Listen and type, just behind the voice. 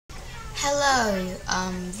Hello,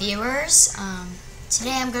 viewers.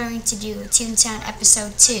 Today I'm going to do Toontown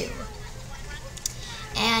episode 2.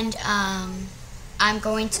 And, I'm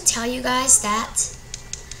going to tell you guys that,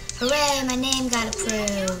 hooray, my name got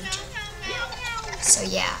approved. So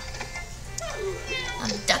yeah,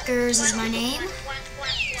 Duckers is my name.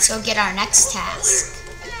 So get our next task.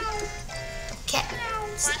 Okay,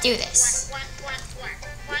 let's do this.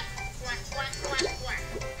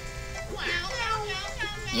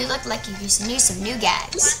 You look like you used to need some new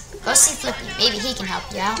gags. Go see Flippy, maybe he can help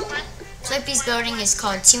you out. Flippy's building is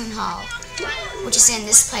called Toon Hall, which is in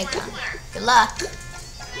this playground. Good luck.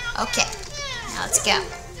 Okay, now let's go.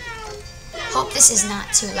 Hope this is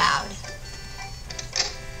not too loud.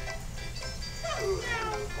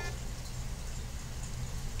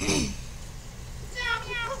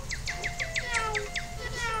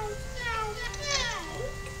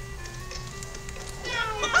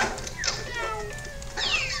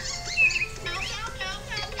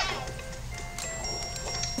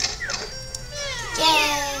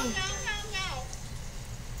 Yay!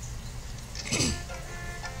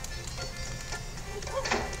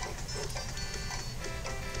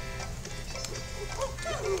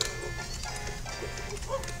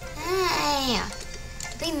 Hey,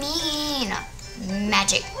 be mean,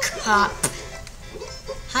 magic cop.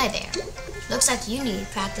 Hi there. Looks like you need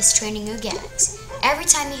practice training your gags. Every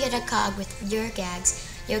time you get a cog with your gags,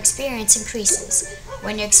 your experience increases.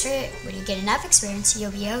 When you get enough experience,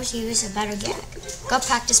 you'll be able to use a better gag. Go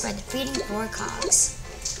practice by defeating 4 cogs.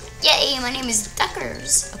 Yay, my name is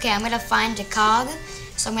Duckers. Okay, I'm gonna find a cog,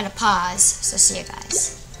 so I'm gonna pause. So see you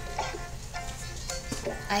guys.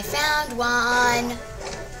 I found one.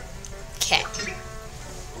 Okay.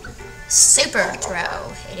 Super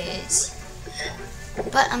throw it is.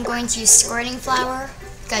 But I'm going to use squirting flower,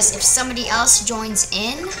 because if somebody else joins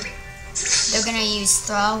in, they're gonna use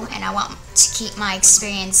throw, and I want to keep my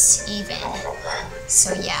experience even.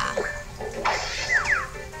 So yeah.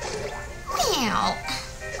 Meow.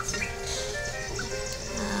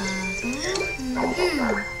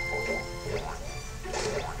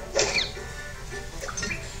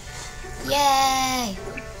 Yay!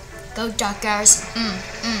 Go Duckers.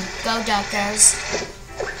 Go Duckers.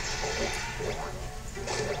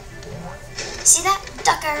 See that?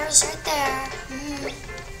 Duckers right there.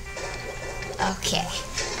 Okay.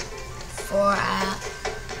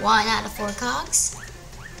 1 out of 4 cogs.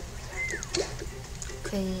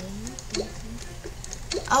 Okay.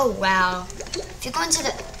 Oh wow. If you're going to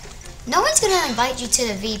the... No one's gonna invite you to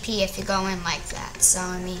the VP if you go in like that, so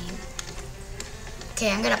I mean...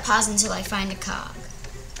 Okay, I'm gonna pause until I find a cog.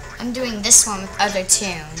 I'm doing this one with other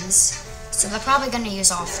tunes, so they're probably gonna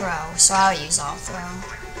use all throw, so I'll use all throw.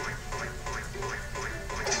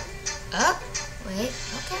 Oh, wait,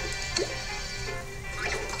 okay.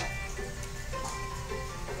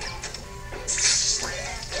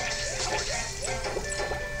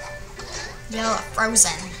 Yo,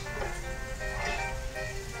 frozen.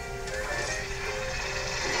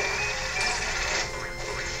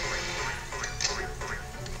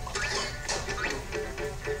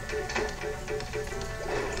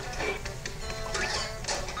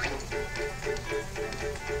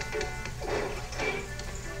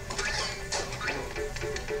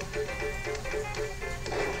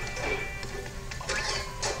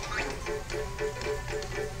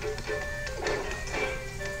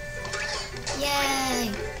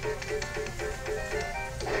 Yay!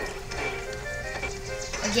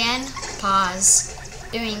 Again, pause.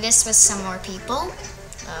 Doing this with some more people.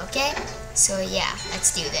 Okay, so yeah,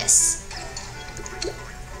 let's do this.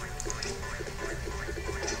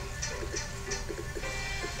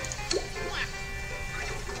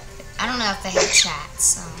 I don't know if they have chat,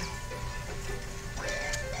 so...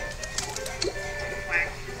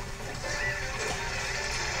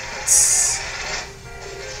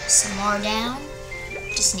 Some more down.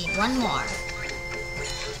 Just need 1 more.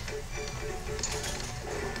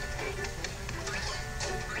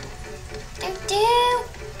 Do.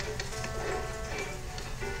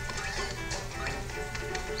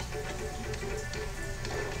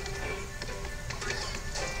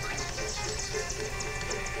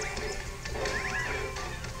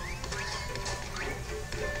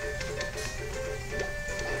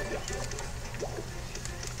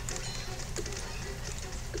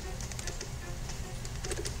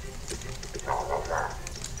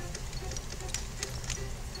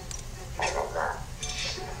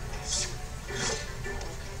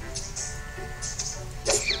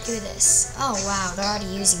 Do this. Oh wow, they're already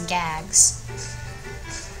using gags.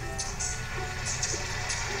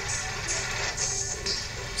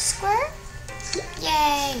 Squirt?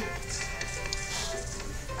 Yay!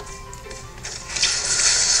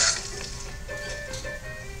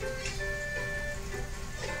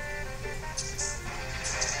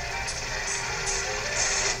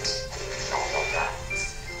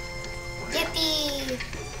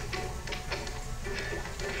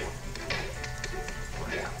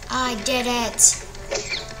 I did it.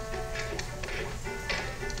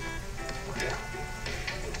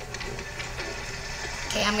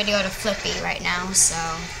 Okay, I'm gonna go to Flippy right now, so.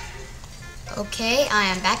 Okay, I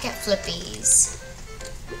am back at Flippy's.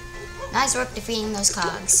 Nice work defeating those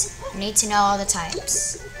cogs. You need to know all the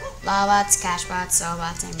types. Lawbots, Cashbots,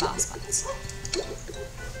 Soulbots, and Bossbots.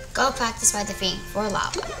 Go practice by defeating 4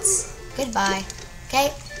 Lawbots. Goodbye.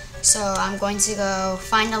 Okay, so I'm going to go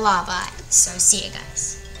find a Lawbot, so see you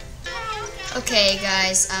guys. Okay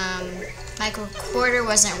guys, my recorder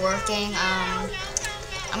wasn't working. I'm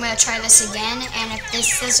going to try this again, and if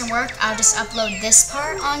this doesn't work, I'll just upload this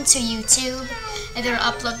part onto YouTube, and then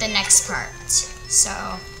I'll upload the next part. So,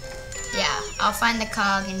 yeah, I'll find the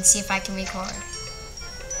cog and see if I can record.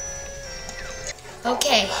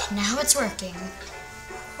 Okay, now it's working.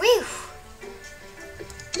 Whew!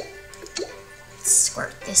 Let's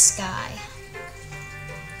squirt this guy.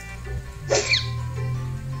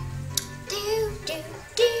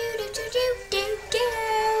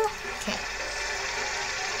 Okay.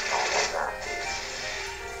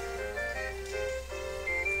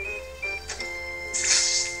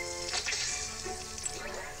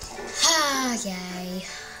 Ah, yay.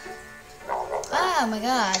 Oh my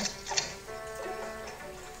god.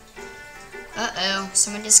 Uh-oh,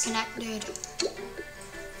 someone disconnected.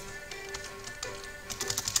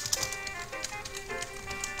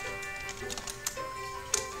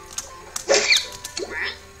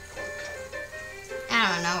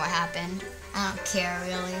 I don't know what happened. I don't care,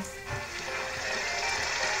 really.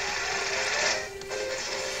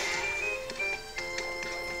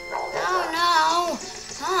 Oh no!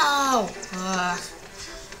 Oh! Ugh.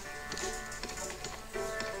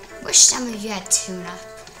 Wish some of you had tuna.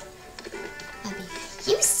 That'd be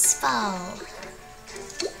useful.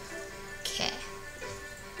 Okay.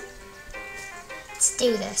 Let's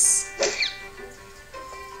do this.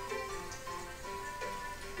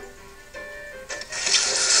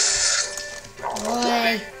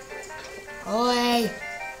 Oi! Oi!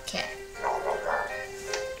 Okay.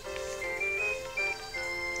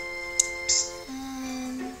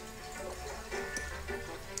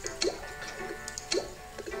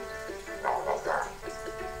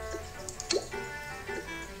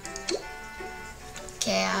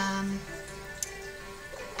 Okay, I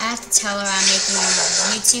have to tell her I'm making a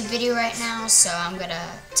YouTube video right now, so I'm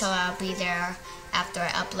gonna tell her I'll be there after I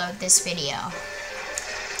upload this video.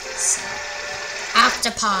 So, I have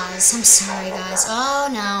to pause. I'm sorry, guys. Oh,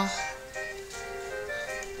 no.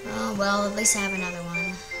 Oh, well, at least I have another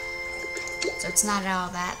one. So it's not all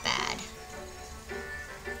that bad.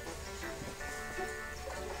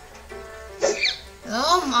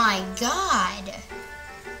 Oh, my God.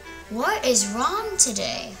 What is wrong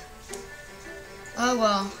today? Oh,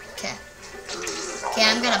 well, okay. Okay,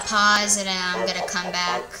 I'm gonna pause it and I'm gonna come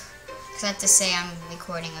back. Because I have to say I'm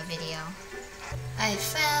recording a video. I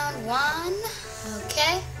found one.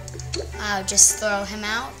 Okay. I'll just throw him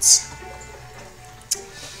out.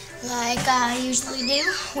 Like I usually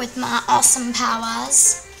do with my awesome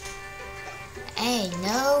powers. Hey,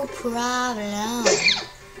 no problem.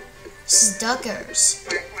 This is Duckers.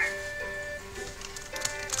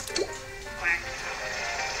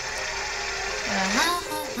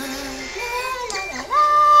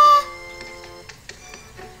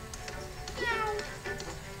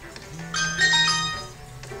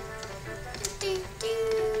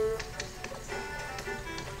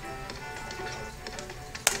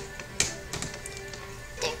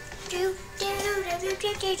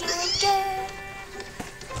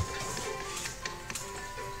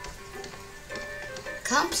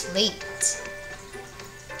 Complete.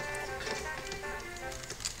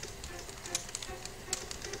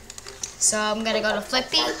 So I'm gonna go to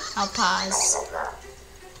Flippy. I'll pause.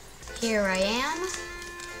 Here I am.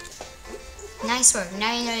 Nice work.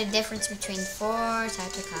 Now you know the difference between 4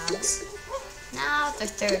 types of cogs. Now the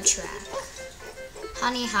third track.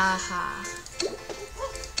 Honey ha ha.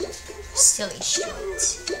 Silly shit.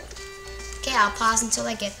 Okay, I'll pause until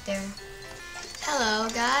I get there. Hello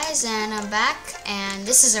guys, and I'm back, and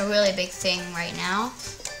this is a really big thing right now.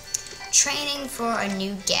 Training for a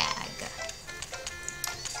new gag.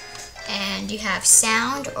 And you have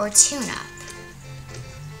sound or tune-up.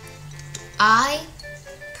 I,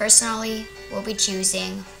 personally, will be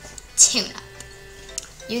choosing tune-up.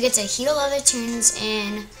 You get to heal other tunes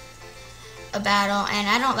in a battle, and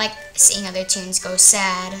I don't like seeing other tunes go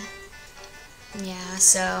sad. Yeah,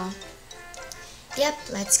 so, yep,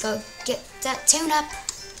 let's go get that tune-up.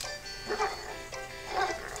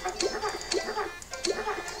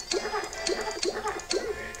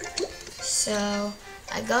 So,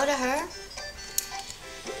 I go to her,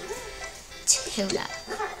 tune-up.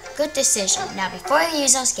 Good decision. Now before you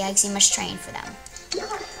use those gags, you must train for them.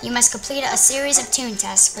 You must complete a series of Toon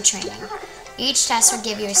tests for training. Each test will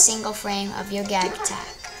give you a single frame of your gag attack.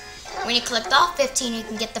 When you collect all 15, you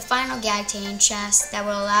can get the final gag training chest that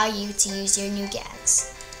will allow you to use your new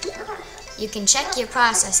gags. You can check your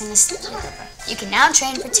process in the You can now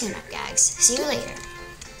train for tune-up gags. See you later.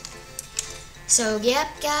 So, yep,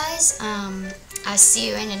 guys, I'll see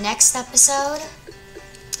you in the next episode.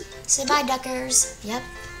 Say bye, duckers. Yep.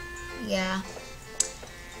 Yeah.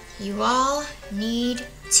 You all need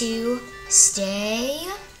to stay.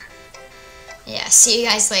 Yeah, see you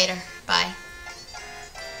guys later. Bye.